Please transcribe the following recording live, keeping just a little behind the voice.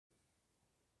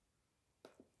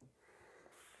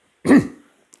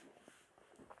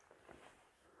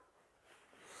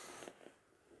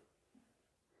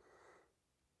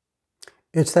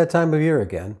It's that time of year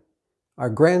again. Our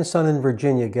grandson in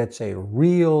Virginia gets a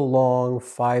real long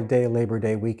 5-day Labor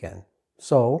Day weekend.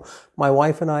 So my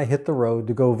wife and I hit the road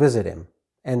to go visit him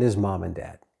and his mom and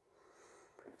dad.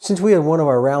 Since we had one of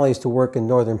our rallies to work in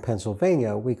northern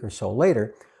Pennsylvania a week or so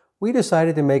later, we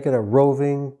decided to make it a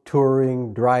roving,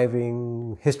 touring,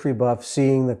 driving, history buff,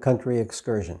 seeing the country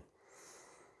excursion.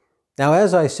 Now,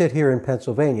 as I sit here in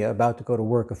Pennsylvania about to go to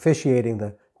work officiating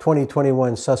the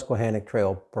 2021 Susquehannock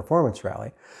Trail Performance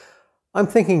Rally, I'm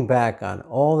thinking back on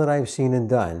all that I've seen and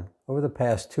done over the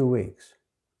past 2 weeks.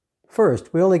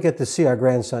 First, we only get to see our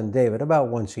grandson David about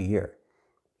once a year.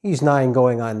 He's 9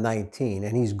 going on 19,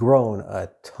 and he's grown a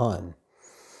ton.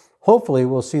 Hopefully,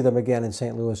 we'll see them again in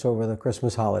St. Louis over the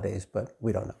Christmas holidays, but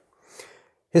we don't know.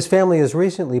 His family has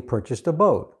recently purchased a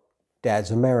boat. Dad's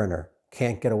a mariner,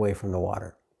 can't get away from the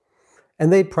water.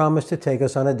 And they'd promised to take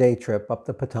us on a day trip up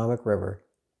the Potomac River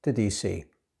to D.C.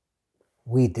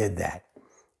 We did that.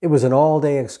 It was an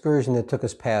all-day excursion that took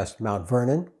us past Mount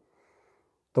Vernon,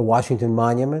 the Washington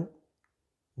Monument,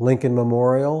 Lincoln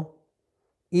Memorial,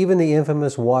 even the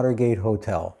infamous Watergate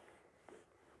Hotel.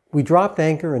 We dropped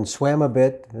anchor and swam a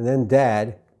bit, and then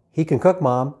Dad, he can cook,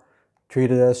 Mom,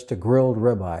 treated us to grilled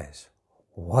ribeyes.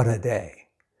 What a day.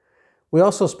 We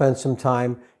also spent some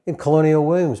time in Colonial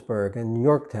Williamsburg and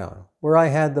Yorktown, where I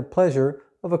had the pleasure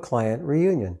of a client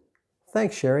reunion.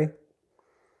 Thanks, Sherry.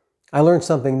 I learn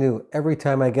something new every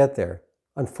time I get there.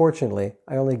 Unfortunately,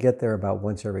 I only get there about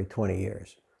once every 20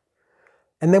 years.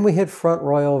 And then we hit Front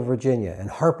Royal, Virginia, and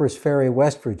Harper's Ferry,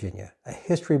 West Virginia, a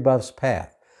history buff's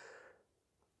path.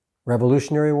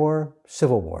 Revolutionary War,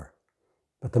 Civil War.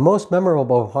 But the most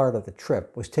memorable part of the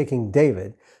trip was taking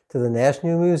David to the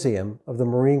National Museum of the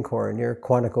Marine Corps near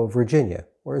Quantico, Virginia,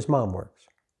 where his mom works.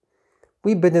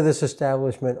 We've been to this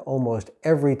establishment almost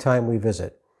every time we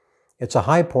visit. It's a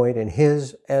high point in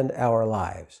his and our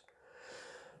lives.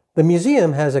 The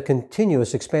museum has a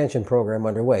continuous expansion program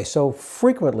underway, so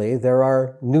frequently there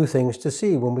are new things to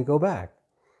see when we go back.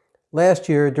 Last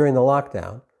year, during the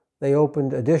lockdown, they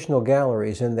opened additional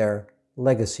galleries in their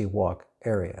Legacy Walk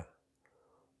area.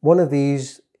 One of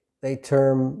these they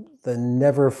term the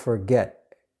Never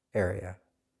Forget area.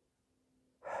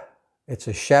 It's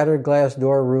a shattered glass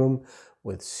door room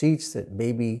with seats that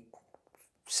maybe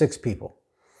 6 people.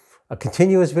 A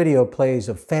continuous video plays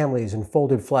of families and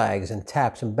folded flags and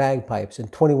taps and bagpipes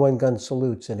and 21-gun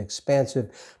salutes and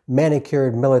expansive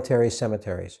manicured military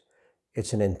cemeteries.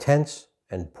 It's an intense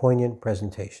and poignant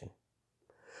presentation.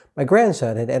 My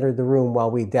grandson had entered the room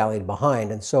while we dallied behind,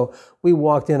 and so we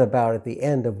walked in about at the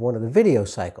end of one of the video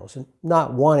cycles, and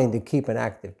not wanting to keep an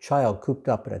active child cooped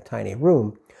up in a tiny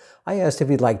room, I asked if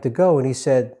he'd like to go, and he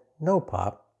said, "No,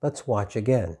 Pop, let's watch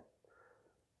again."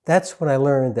 That's when I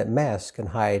learned that masks can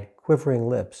hide quivering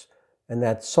lips and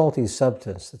that salty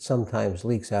substance that sometimes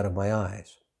leaks out of my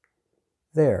eyes.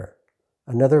 There,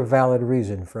 another valid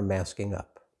reason for masking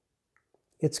up.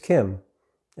 It's Kim,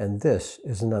 and this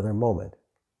is another moment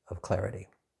of clarity.